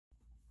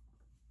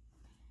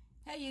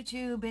Hey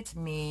YouTube, it's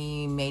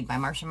me, Made by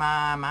Marsha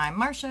Mom. I'm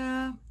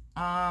Marsha.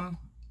 I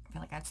feel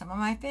like I had some on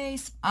my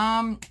face.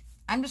 I'm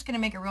just gonna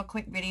make a real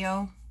quick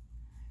video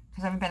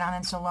because I haven't been on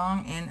in so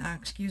long, and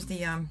excuse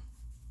the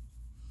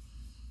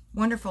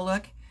wonderful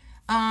look.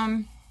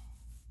 I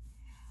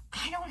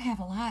don't have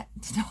a lot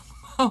to talk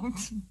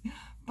about,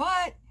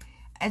 but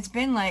it's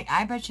been like,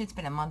 I bet you it's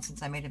been a month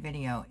since I made a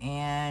video,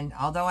 and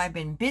although I've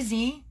been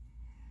busy,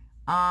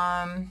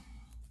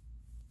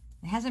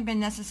 it hasn't been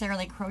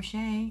necessarily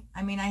crochet.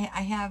 I mean, I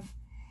have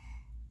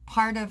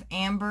part of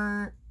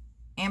Amber's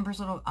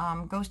little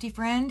ghosty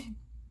friend.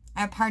 I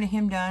have part of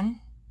him done.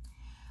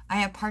 I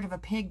have part of a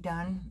pig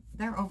done.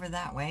 They're over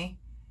that way.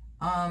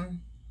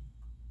 I've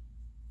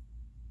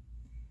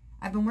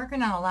been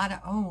working on a lot of,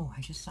 oh,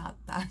 I just saw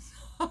that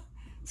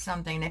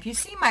something. If you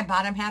see my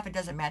bottom half, it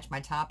doesn't match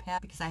my top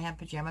half because I have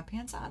pajama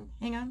pants on.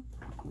 Hang on.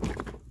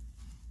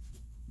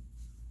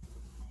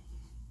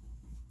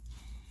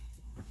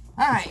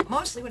 Alright,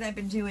 mostly what I've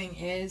been doing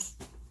is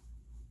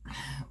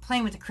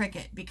playing with the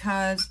Cricut,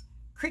 because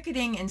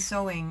cricketing and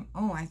sewing,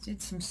 oh, I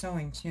did some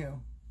sewing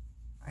too,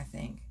 I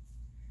think.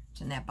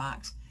 It's in that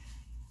box.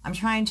 I'm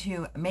trying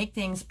to make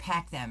things,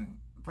 pack them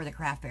for the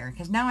craft fair,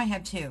 because now I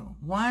have two.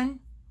 One,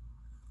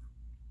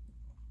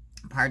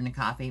 pardon the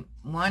coffee,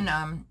 one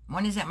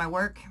is at my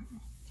work.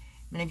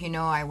 Many of you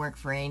know I work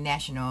for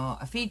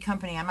a feed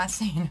company. I'm not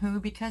saying who,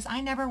 because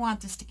I never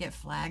want this to get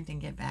flagged and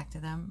get back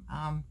to them.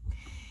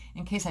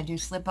 In case I do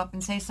slip up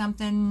and say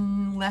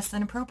something less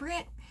than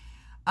appropriate.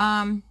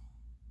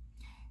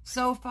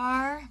 So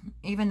far,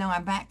 even though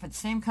I'm back for the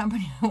same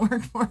company I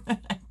worked for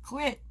that I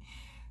quit,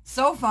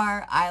 so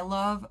far, I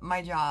love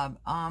my job.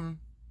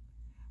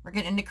 We're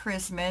getting into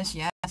Christmas.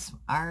 Yes,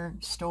 our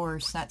store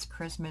sets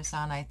Christmas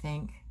on, I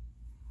think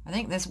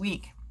this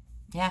week.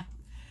 Yeah.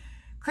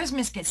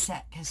 Christmas gets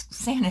set because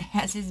Santa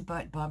has his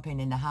butt bumping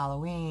into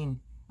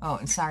Halloween. Oh,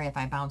 and sorry if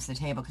I bounced the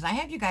table, because I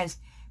have you guys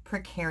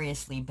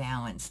precariously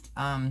balanced.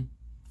 I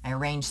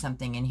arranged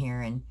something in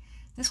here, and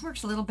this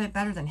works a little bit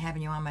better than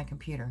having you on my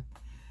computer.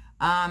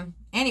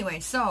 Anyway,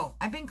 so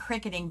I've been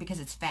cricketing because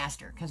it's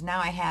faster, because now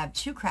I have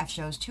two craft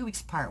shows 2 weeks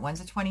apart. One's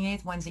the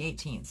 28th, one's the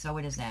 18th. So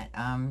what is that?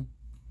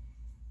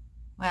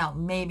 Well,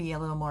 maybe a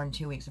little more than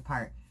 2 weeks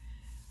apart.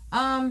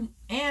 And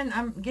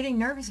I'm getting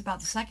nervous about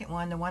the second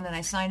one, the one that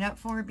I signed up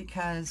for,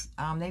 because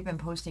they've been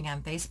posting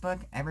on Facebook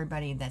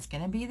everybody that's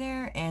going to be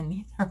there, and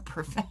these are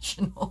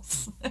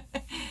professionals.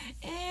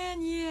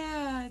 And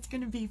yeah, it's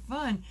going to be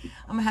fun.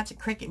 I'm going to have to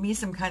Cricut me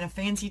some kind of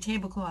fancy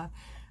tablecloth.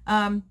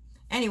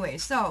 Anyway,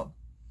 so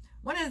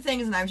one of the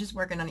things, and I was just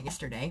working on it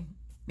yesterday,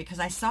 because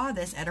I saw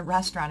this at a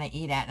restaurant I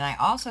eat at, and I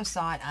also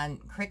saw it on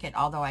Cricut,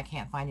 although I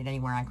can't find it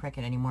anywhere on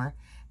Cricut anymore.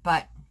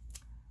 But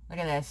look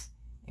at this.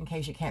 In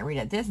case you can't read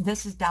it,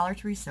 this is Dollar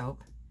Tree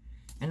soap,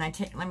 and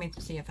let me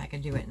see if I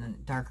can do it in a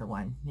darker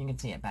one. You can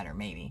see it better,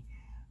 maybe.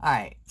 All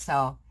right,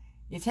 so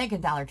you take a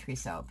Dollar Tree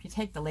soap, you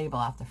take the label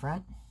off the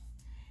front,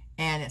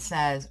 and it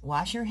says,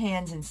 "Wash your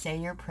hands and say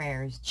your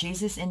prayers.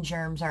 Jesus and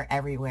germs are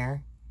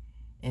everywhere."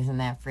 Isn't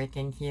that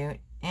freaking cute?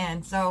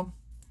 And so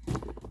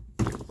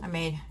I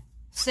made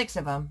 6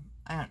 of them.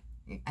 I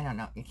don't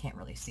know. You can't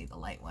really see the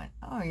light one.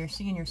 Oh, you're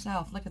seeing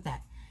yourself. Look at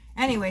that.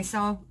 Anyway,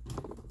 so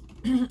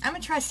I'm going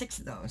to try 6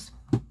 of those.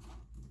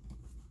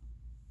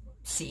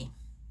 See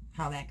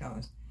how that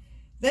goes.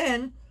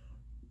 Then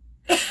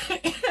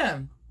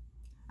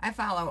I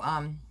follow,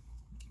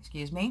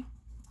 excuse me,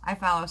 I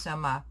follow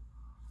some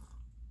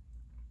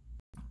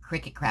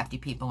Cricut crafty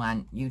people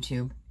on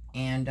YouTube,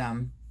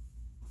 and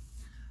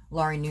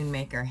Lori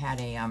Noonmaker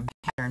had a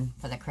pattern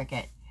for the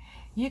Cricut.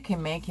 You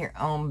can make your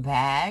own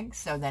bag.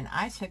 So then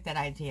I took that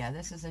idea.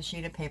 This is a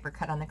sheet of paper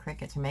cut on the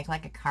Cricut to make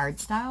like a card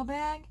style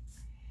bag.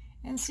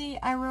 And see,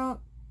 I wrote,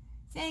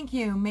 "Thank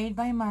you, Made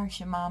by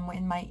Marsha Mom,"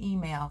 in my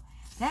email.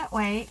 That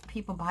way,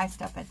 people buy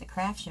stuff at the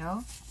craft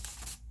show,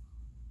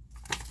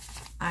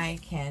 I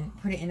can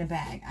put it in a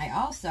bag. I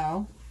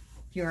also,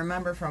 if you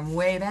remember from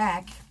way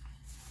back,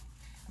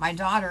 my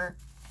daughter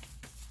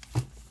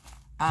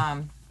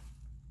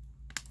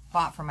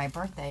bought for my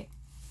birthday,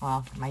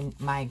 well,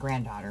 my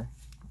granddaughter,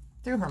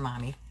 through her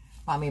mommy,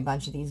 bought me a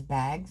bunch of these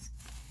bags.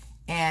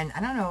 And I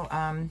don't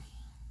know,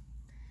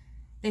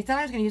 they thought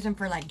I was going to use them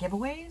for like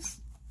giveaways,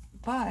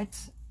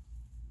 but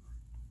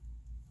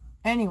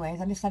anyways,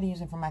 I decided to use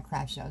them for my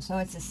craft show. So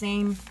it's the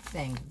same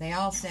thing. They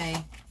all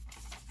say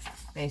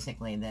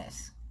basically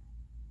this.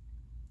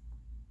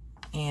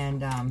 And,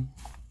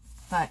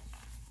 but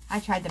I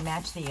tried to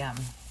match the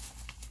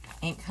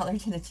ink color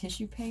to the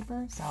tissue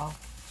paper. So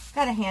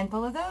got a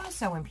handful of those.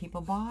 So when people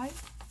buy,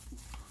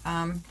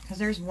 because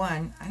there's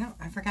one,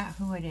 I forgot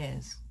who it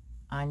is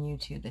on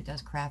YouTube that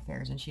does craft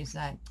fairs. And she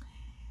said,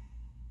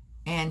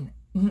 and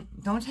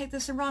don't take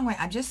this the wrong way,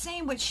 I'm just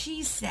saying what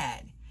she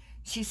said.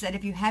 She said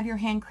if you have your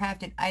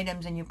handcrafted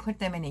items and you put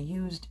them in a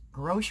used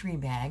grocery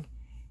bag,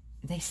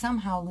 they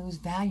somehow lose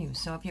value.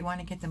 So if you want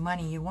to get the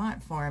money you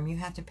want for them, you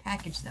have to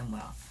package them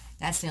well.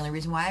 That's the only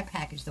reason why I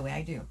package the way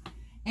I do.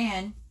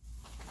 And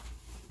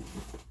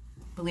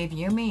believe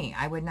you me,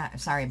 I would not,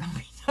 sorry about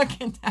me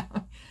talking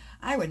down.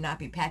 I would not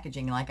be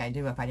packaging like I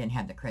do if I didn't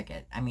have the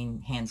Cricut. I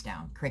mean, hands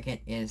down, Cricut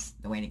is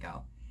the way to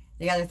go.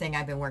 The other thing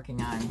I've been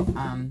working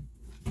on,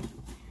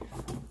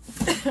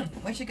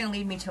 which is going to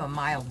lead me to a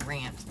mild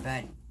rant,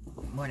 but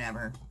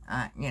whatever,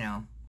 you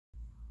know.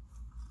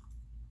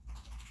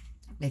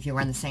 If you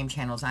run the same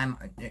channels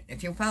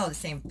if you follow the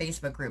same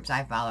Facebook groups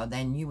I follow,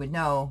 then you would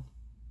know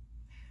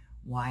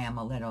why I'm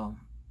a little,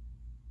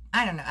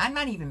 I don't know, I'm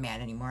not even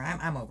mad anymore.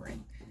 I'm over it.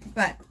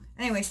 But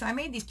anyway, so I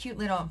made these cute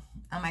little,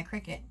 on my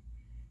Cricut,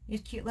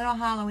 these cute little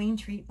Halloween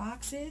treat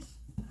boxes.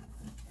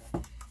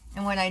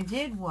 And what I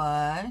did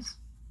was,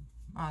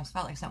 oh, it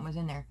felt like something was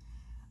in there.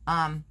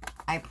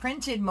 I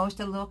printed most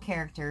of the little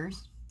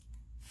characters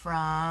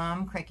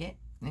from Cricut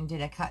and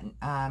did a cut,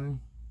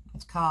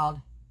 it's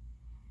called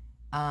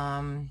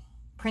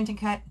Print and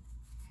Cut.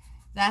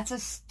 That's a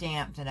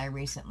stamp that I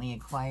recently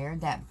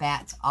acquired. That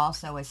bat's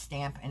also a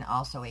stamp and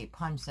also a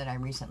punch that I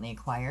recently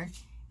acquired.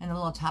 And the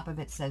little top of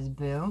it says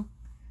Boo.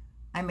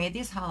 I made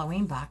these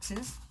Halloween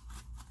boxes.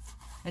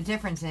 The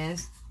difference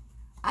is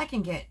I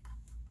can get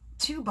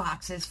 2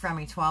 boxes from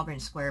a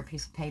 12-inch square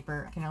piece of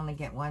paper. I can only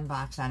get 1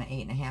 box on an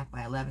 8.5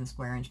 by 11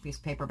 square inch piece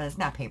of paper, but it's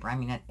not paper. I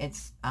mean,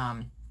 it's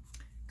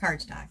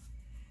cardstock.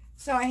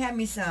 So I had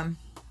me some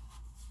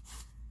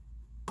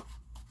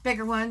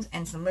bigger ones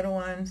and some little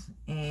ones,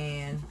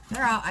 and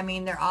they're all, I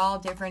mean, they're all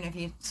different. If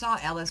you saw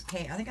Ella's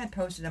page, I think I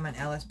posted them on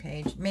Ella's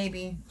page,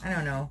 maybe, I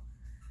don't know.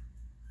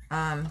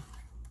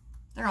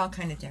 They're all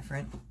kind of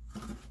different,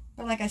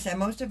 but like I said,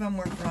 most of them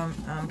were from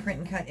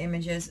Print and Cut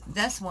Images.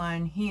 This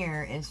one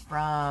here is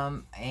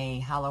from a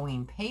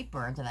Halloween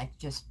paper that I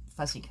just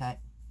fussy cut,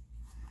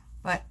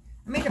 but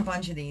I made a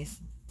bunch of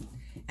these,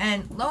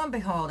 and lo and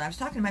behold, I was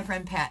talking to my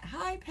friend Pat.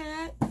 Hi,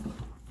 Pat.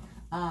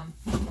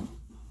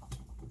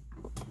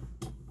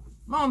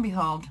 Lo and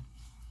behold,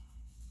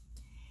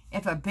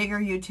 if a bigger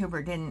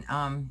YouTuber didn't,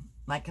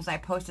 like, because I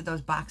posted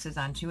those boxes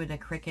on 2 of the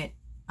Cricut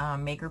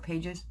maker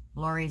pages,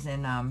 Lori's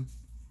and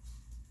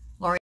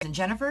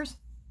Jennifer's,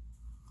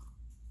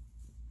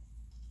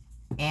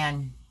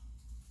 and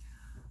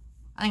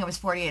I think it was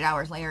 48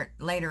 hours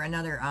later,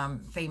 another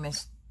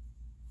famous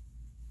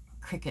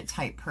Cricut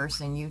type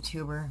person,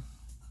 YouTuber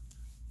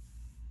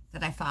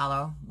that I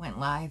follow, went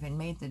live and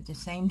made the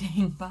same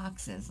dang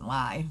boxes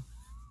live.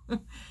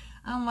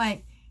 I'm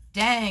like,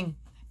 dang,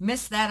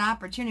 missed that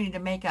opportunity to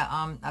make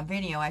a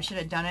video. I should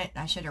have done it.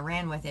 I should have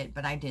ran with it,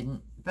 but I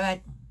didn't. But,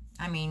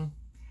 I mean,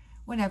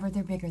 whatever.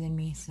 They're bigger than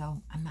me,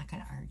 so I'm not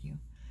going to argue.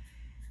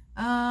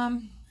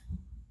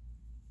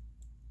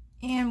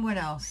 And what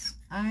else?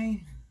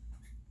 I've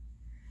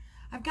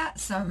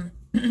got some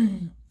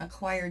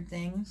acquired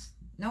things.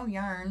 No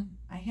yarn.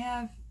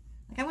 I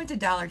went to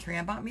Dollar Tree.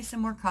 I bought me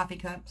some more coffee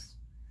cups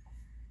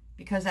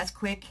because that's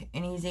quick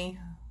and easy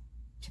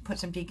to put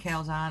some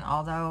decals on,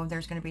 although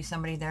there's going to be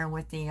somebody there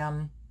with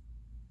the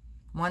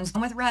ones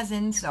with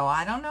resin, so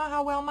I don't know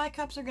how well my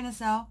cups are going to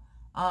sell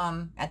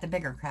at the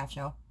bigger craft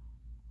show.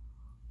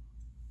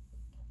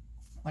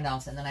 What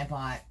else? And then I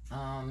bought,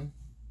 so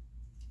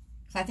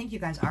I think you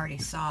guys already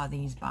saw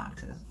these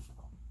boxes.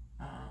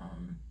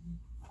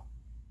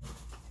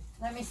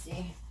 Let me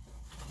see.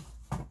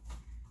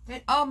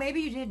 Oh, maybe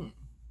you didn't.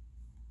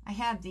 I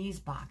have these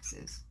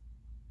boxes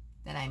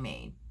that I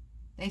made.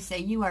 They say,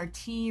 you are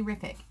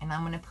tea-rific, and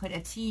I'm going to put a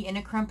tea and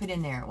a crumpet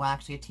in there. Well,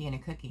 actually a tea and a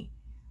cookie.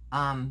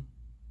 But,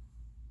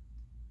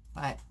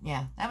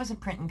 yeah, that was a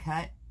print and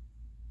cut.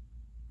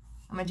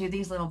 I'm going to do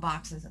these little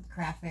boxes at the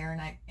craft fair,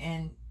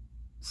 and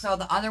so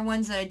the other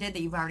ones that I did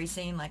that you've already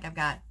seen, like I've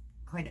got,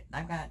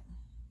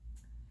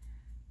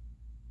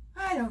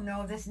 I don't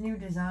know, this new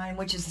design,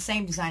 which is the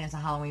same design as the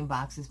Halloween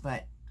boxes,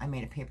 but I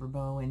made a paper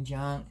bow and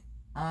junk.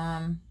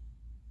 I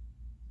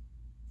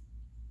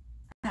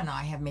don't know,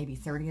 I have maybe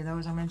 30 of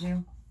those I'm going to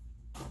do.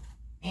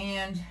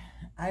 And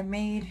I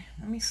made,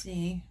 let me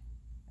see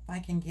if I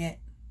can get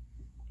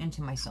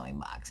into my sewing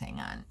box. Hang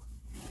on.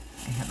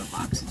 I have a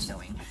box of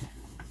sewing.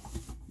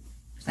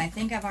 Because I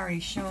think I've already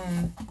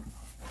shown,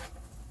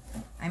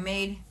 I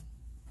made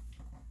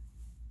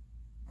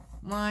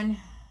 1,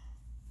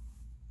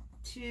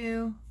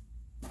 2,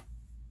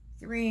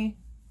 3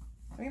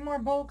 more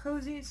bowl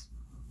cozies.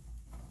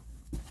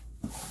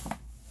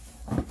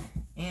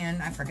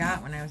 And I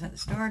forgot when I was at the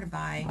store to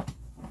buy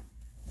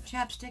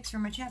chapsticks for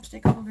my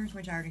chapstick holders,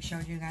 which I already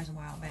showed you guys a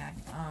while back.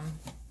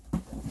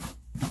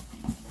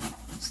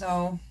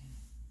 So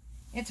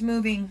it's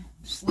moving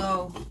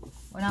slow.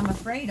 What I'm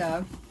afraid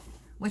of,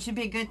 which would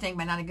be a good thing,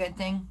 but not a good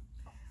thing.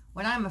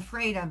 What I'm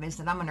afraid of is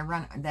that I'm gonna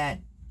run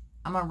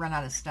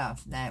out of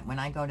stuff that when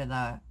I go to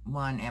the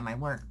one at my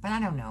work. But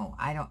I don't know.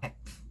 I don't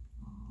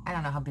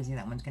know how busy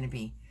that one's gonna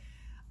be.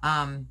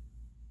 But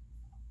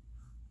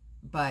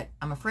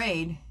I'm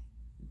afraid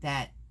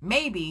that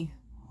maybe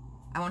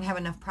I won't have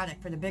enough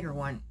product for the bigger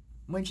one,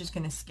 which is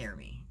going to scare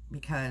me,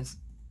 because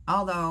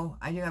although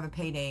I do have a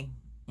payday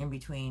in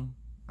between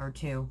or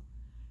 2,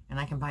 and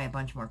I can buy a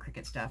bunch more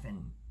Cricut stuff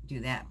and do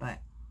that, but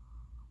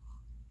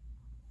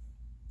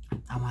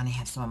I want to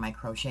have some of my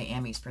crochet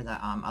Ammies for the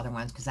other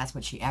ones, because that's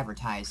what she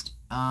advertised.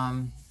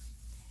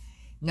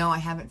 No, I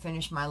haven't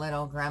finished my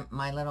little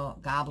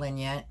goblin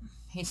yet.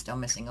 He's still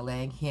missing a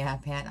leg. Yeah,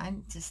 Pat,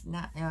 I'm just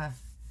not...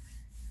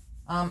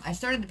 I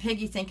started the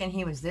piggy thinking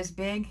he was this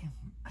big.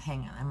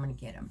 Hang on, I'm going to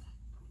get him.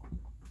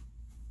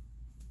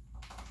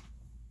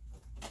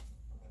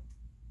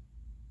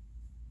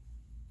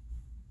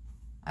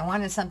 I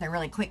wanted something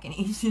really quick and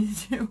easy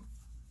to do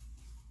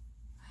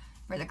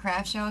for the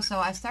craft show, so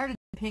I started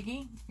the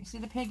piggy. You see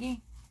the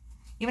piggy?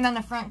 Even on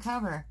the front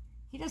cover,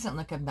 he doesn't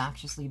look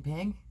obnoxiously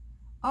big.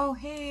 Oh,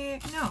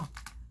 heck no.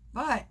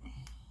 But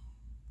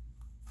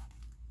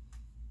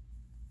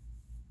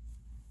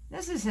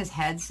this is his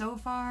head so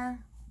far.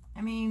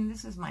 I mean,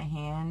 this is my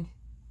hand.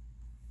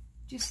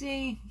 Do you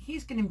see?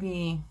 He's going to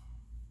be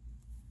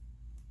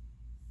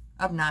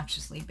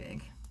obnoxiously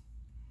big.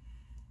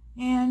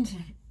 And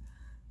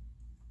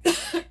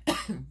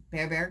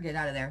Bear, get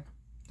out of there.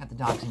 Got the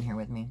dogs in here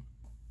with me.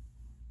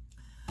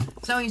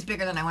 So he's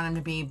bigger than I want him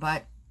to be,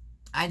 but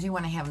I do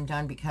want to have him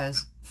done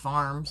because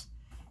farms.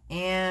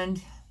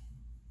 And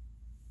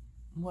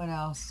what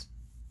else?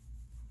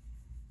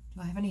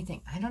 Do I have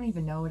anything? I don't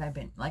even know what I've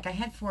been... Like, I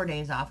had 4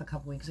 days off a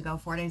couple weeks ago.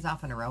 4 days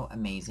off in a row.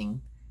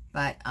 Amazing.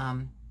 But,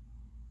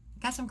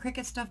 got some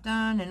Cricut stuff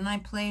done, and I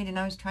played, and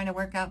I was trying to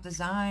work out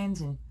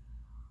designs, and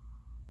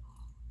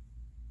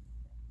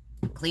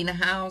clean the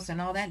house,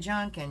 and all that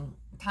junk, and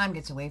time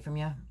gets away from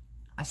you.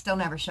 I still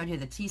never showed you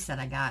the tea set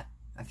I got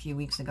a few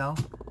weeks ago.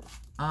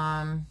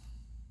 I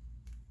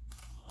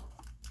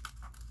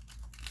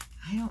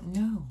don't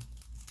know.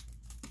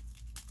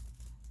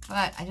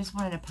 But I just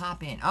wanted to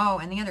pop in. Oh,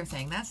 and the other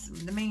thing, that's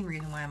the main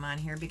reason why I'm on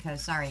here,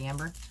 because, sorry,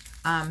 Amber.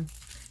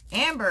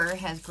 Amber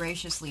has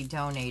graciously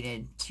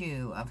donated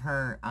 2 of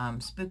her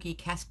spooky,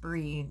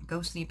 Caspery,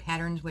 ghostly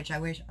patterns, which I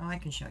wish... Oh, I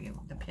can show you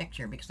the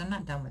picture, because I'm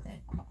not done with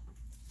it.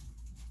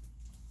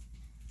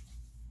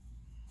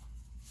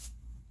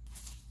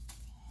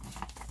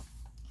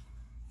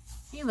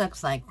 He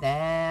looks like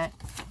that.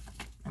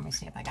 Let me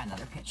see if I got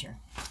another picture.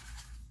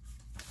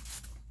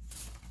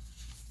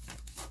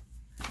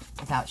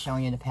 Without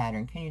showing you the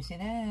pattern. Can you see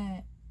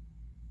that?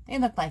 They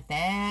look like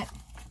that.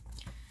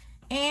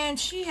 And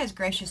she has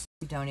graciously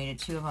donated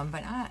 2 of them,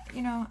 but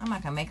you know, I'm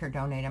not going to make her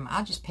donate them.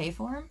 I'll just pay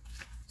for them.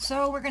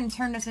 So we're going to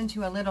turn this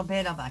into a little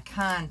bit of a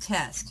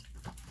contest.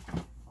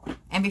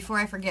 And before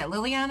I forget,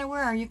 Liliana,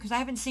 where are you? Because I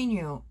haven't seen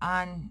you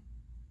on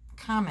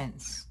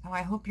comments. Oh,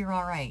 I hope you're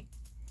all right.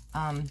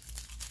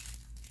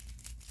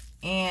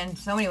 And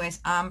so anyways,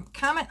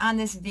 comment on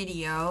this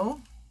video.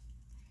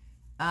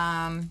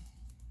 And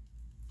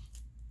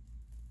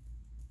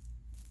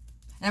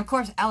of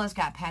course, Ella's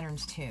got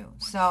patterns too.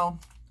 So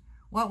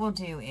what we'll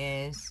do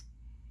is,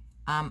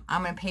 I'm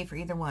going to pay for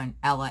either one,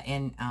 Ella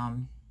and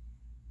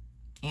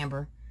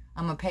Amber.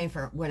 I'm going to pay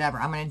for whatever.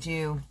 I'm going to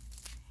do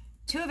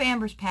 2 of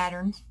Amber's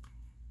patterns,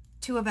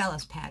 2 of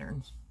Ella's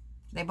patterns.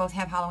 They both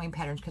have Halloween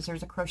patterns because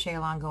there's a crochet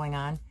along going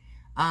on.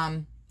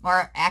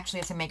 Or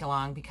actually it's a make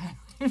along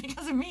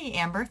because of me,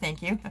 Amber.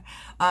 Thank you.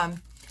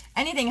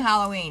 Anything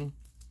Halloween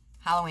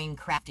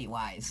crafty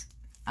wise.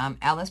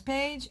 Ella's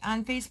page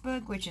on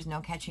Facebook, which is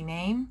No Catchy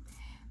Name.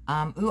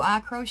 Ooh Ah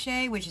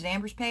Crochet, which is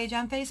Amber's page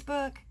on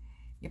Facebook.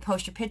 You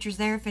post your pictures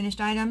there, finished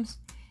items.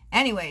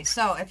 Anyway,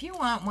 so if you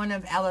want one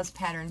of Ella's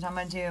patterns, I'm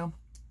going to do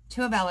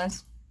 2 of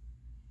Ella's,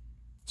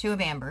 2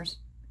 of Amber's.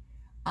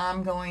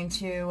 I'm going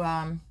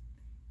to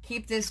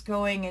keep this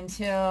going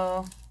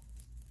until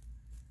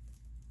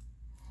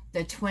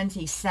the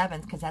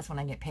 27th, because that's when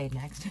I get paid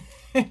next.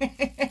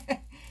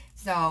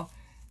 So,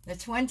 the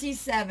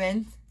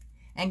 27th,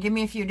 and give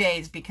me a few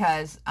days,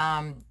 because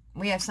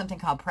we have something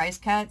called price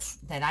cuts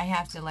that I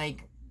have to,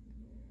 like,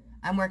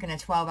 I'm working a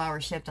 12-hour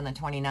shift on the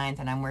 29th,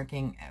 and I'm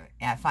working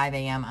at 5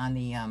 a.m. on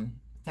the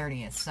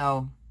 30th.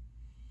 So,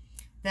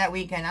 that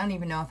weekend, I don't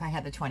even know if I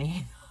had the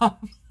 28th off.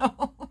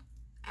 So,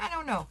 I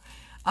don't know.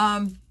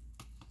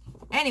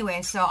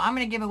 Anyway, so I'm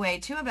going to give away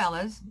 2 of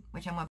Ella's,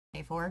 which I'm going to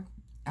pay for,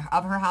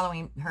 of her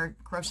Halloween, her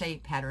crochet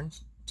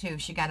patterns, too.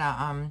 She got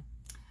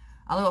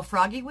a little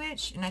froggy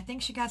witch, and I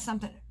think she got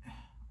something...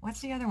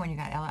 What's the other one you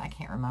got, Ella? I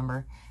can't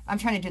remember. I'm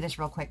trying to do this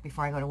real quick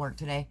before I go to work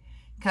today,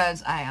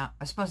 because I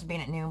was supposed to be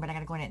in at noon, but I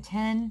got to go in at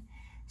 10,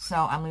 so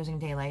I'm losing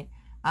daylight.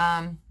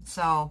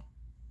 So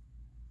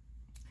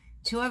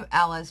 2 of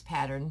Ella's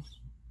patterns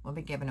will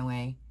be given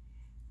away.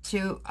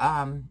 2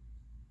 of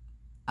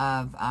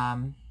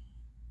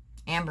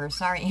Amber's.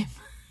 Sorry,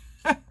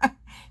 Amber.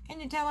 Can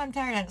you tell I'm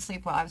tired? I didn't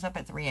sleep well. I was up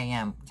at 3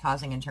 a.m.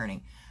 tossing and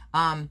turning.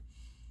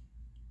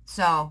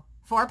 So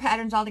 4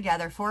 patterns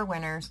altogether, 4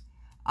 winners.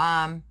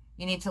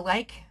 You need to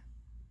like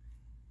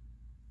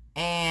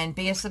and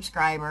be a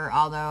subscriber,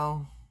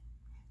 although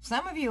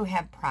some of you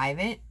have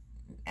private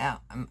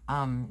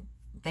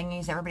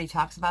thingies. Everybody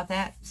talks about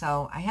that,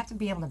 so I have to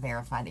be able to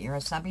verify that you're a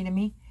subbie to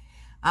me.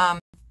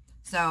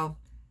 So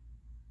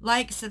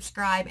like,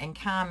 subscribe, and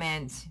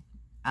comment.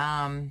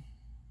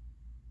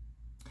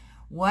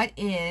 What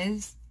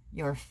is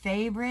your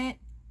favorite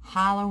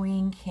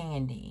Halloween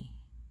candy?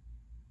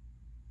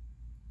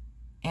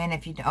 And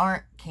if you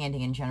aren't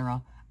candy in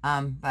general,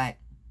 but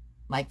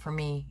like for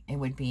me, it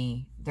would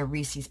be the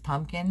Reese's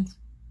Pumpkins.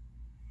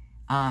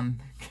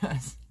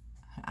 Because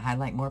I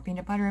like more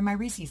peanut butter in my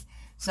Reese's.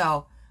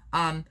 So,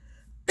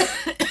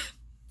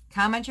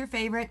 comment your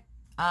favorite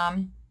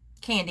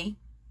candy.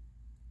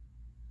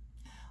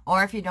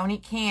 Or if you don't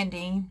eat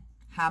candy,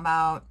 how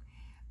about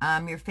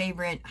your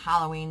favorite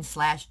Halloween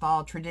 /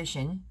 fall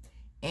tradition?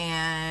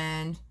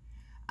 And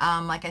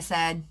like I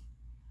said,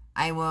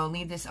 I will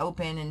leave this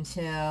open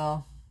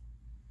until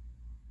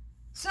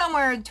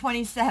somewhere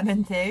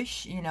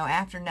 27th-ish, you know,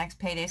 after next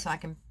payday, so I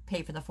can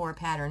pay for the 4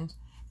 patterns.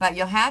 But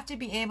you'll have to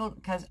be able,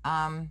 because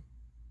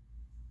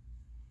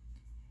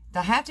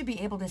they'll have to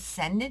be able to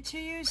send it to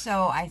you.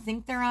 So I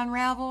think they're on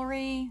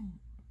Ravelry.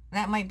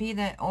 That might be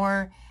the,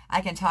 or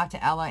I can talk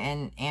to Ella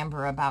and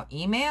Amber about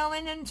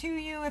emailing them to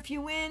you if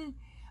you win.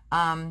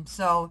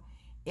 So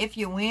if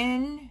you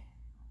win,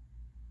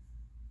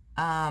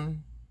 you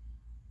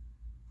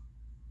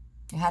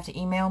have to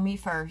email me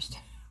first,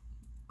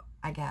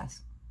 I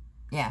guess.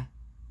 Yeah,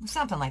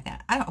 something like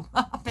that. I don't,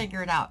 I'll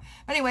figure it out.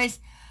 But anyways,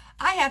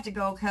 I have to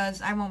go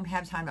because I won't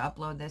have time to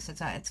upload this.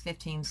 It's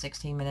 15,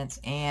 16 minutes.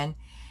 And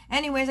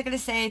anyways, I got to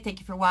say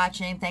thank you for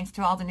watching. Thanks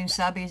to all the new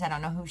subbies. I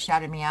don't know who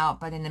shouted me out,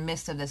 but in the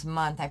midst of this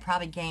month, I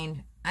probably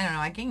gained, I don't know,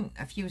 I gained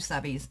a few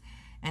subbies.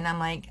 And I'm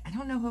like, I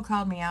don't know who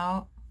called me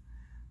out.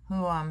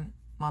 Who, well,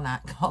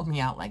 not called me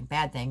out like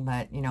bad thing,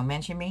 but, you know,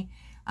 mentioned me.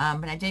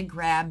 But I did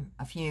grab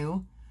a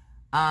few.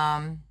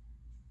 And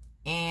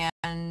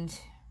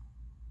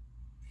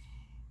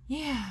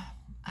yeah,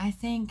 I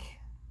think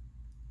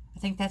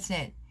that's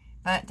it.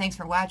 But thanks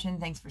for watching.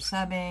 Thanks for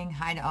subbing.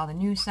 Hi to all the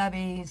new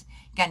subbies.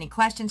 Got any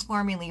questions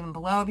for me? Leave them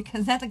below,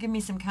 because that'll give me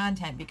some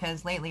content,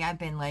 because lately I've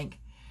been like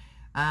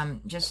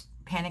just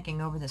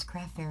panicking over this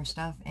craft fair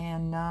stuff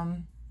and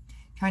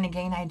trying to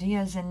gain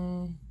ideas,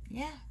 and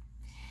yeah.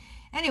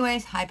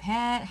 Anyways, hi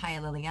Pat. Hi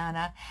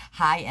Liliana.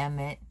 Hi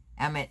Emmett.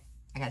 Emmett,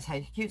 I got to tell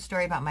you a cute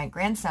story about my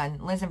grandson,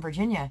 lives in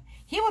Virginia.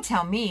 He will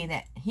tell me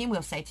that, he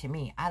will say to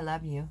me, I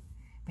love you.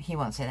 But he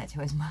won't say that to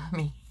his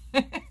mommy.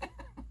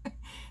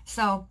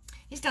 So,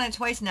 he's done it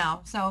twice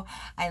now. So,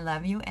 I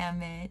love you,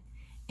 Emmett.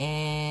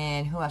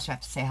 And who else do I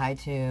have to say hi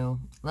to?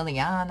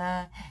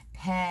 Liliana,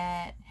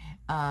 Pat,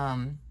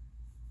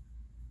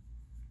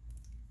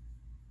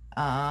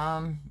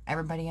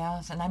 everybody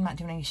else. And I'm not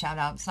doing any shout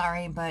outs,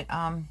 sorry. But,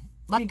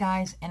 love you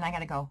guys, and I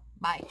gotta go.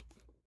 Bye.